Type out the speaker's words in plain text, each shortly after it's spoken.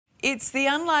It's the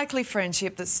unlikely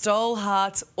friendship that stole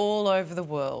hearts all over the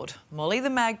world. Molly the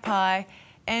magpie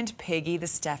and Peggy the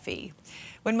staffy.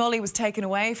 When Molly was taken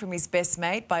away from his best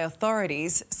mate by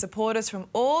authorities, supporters from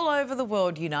all over the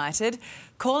world united,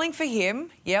 calling for him,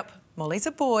 yep, Molly's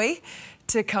a boy,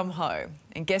 to come home.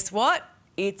 And guess what?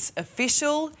 It's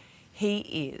official, he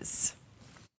is.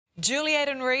 Juliet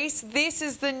and Reese, this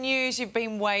is the news you've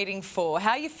been waiting for.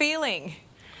 How are you feeling?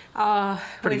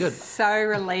 Pretty good. So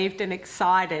relieved and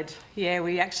excited. Yeah,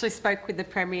 we actually spoke with the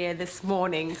Premier this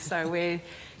morning, so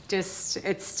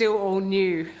it's still all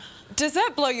new. Does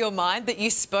that blow your mind that you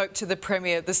spoke to the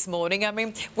Premier this morning? I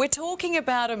mean, we're talking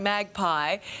about a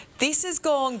magpie. This has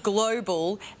gone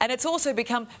global and it's also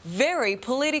become very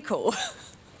political.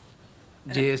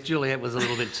 Yes, Juliet was a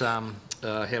little bit,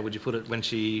 how would you put it,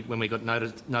 when we got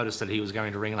noticed that he was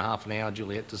going to ring in a half an hour,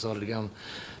 Juliet decided to go and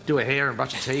do her hair and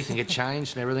brush her teeth and get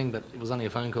changed and everything, but it was only a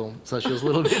phone call, so she was a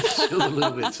little bit,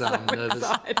 nervous.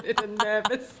 Excited and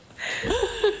nervous.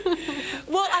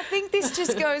 Well, I think this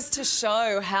just goes to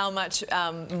show how much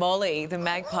Molly, the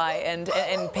magpie, and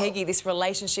Peggy, this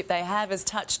relationship they have, has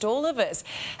touched all of us.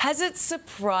 Has it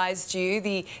surprised you,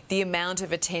 the amount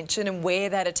of attention and where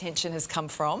that attention has come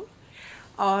from?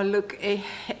 Oh, look,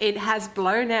 it has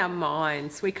blown our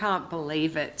minds. We can't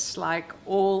believe it, like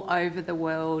all over the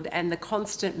world, and the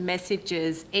constant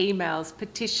messages, emails,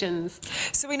 petitions.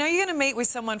 So we know you're going to meet with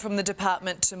someone from the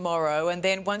department tomorrow, and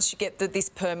then once you get this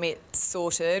permit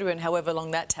sorted, and however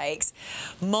long that takes,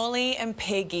 Molly and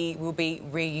Peggy will be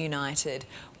reunited.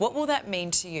 What will that mean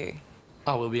to you?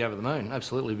 Oh, we'll be over the moon.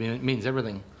 Absolutely, it means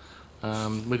everything.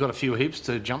 We've got a few hoops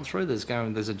to jump through.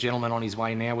 There's a gentleman on his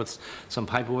way now with some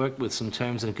paperwork with some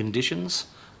terms and conditions.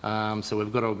 So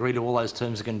we've got to agree to all those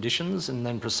terms and conditions and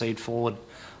then proceed forward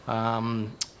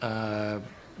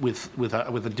with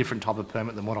a different type of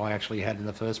permit than what I actually had in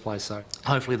the first place. So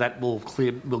hopefully that will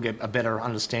clear. We'll get a better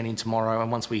understanding tomorrow.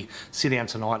 And once we sit down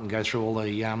tonight and go through all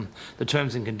the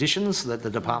terms and conditions that the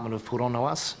department have put onto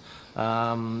us,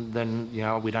 then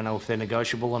we don't know if they're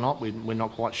negotiable or not. We're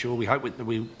not quite sure. We hope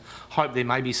there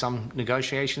may be some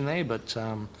negotiation there, but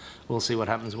we'll see what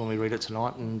happens when we read it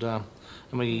tonight and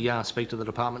we speak to the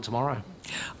department tomorrow.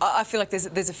 I feel like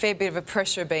there's a fair bit of a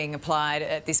pressure being applied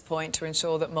at this point to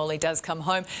ensure that Molly does come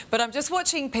home. But I'm just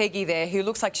watching Peggy there, who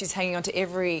looks like she's hanging on to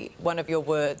every one of your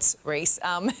words, Reese.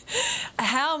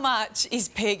 How much is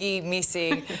Peggy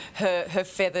missing her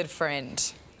feathered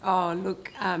friend? Oh,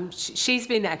 look, she's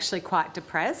been actually quite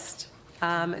depressed.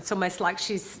 It's almost like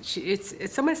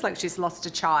it's almost like she's lost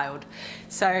a child.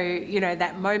 So,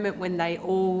 that moment when they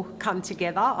all come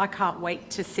together, I can't wait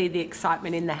to see the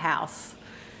excitement in the house.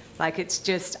 Like, it's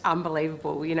just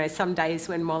unbelievable. Some days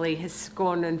when Molly has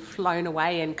gone and flown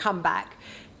away and come back,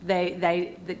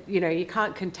 you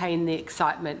can't contain the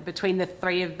excitement between the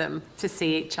three of them to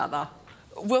see each other.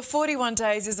 Well, 41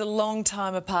 days is a long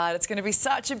time apart. It's going to be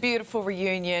such a beautiful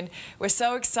reunion. We're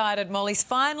so excited. Molly's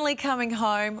finally coming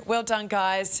home. Well done,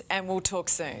 guys, and we'll talk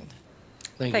soon.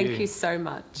 Thank you. Thank you so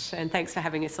much, and thanks for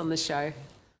having us on the show.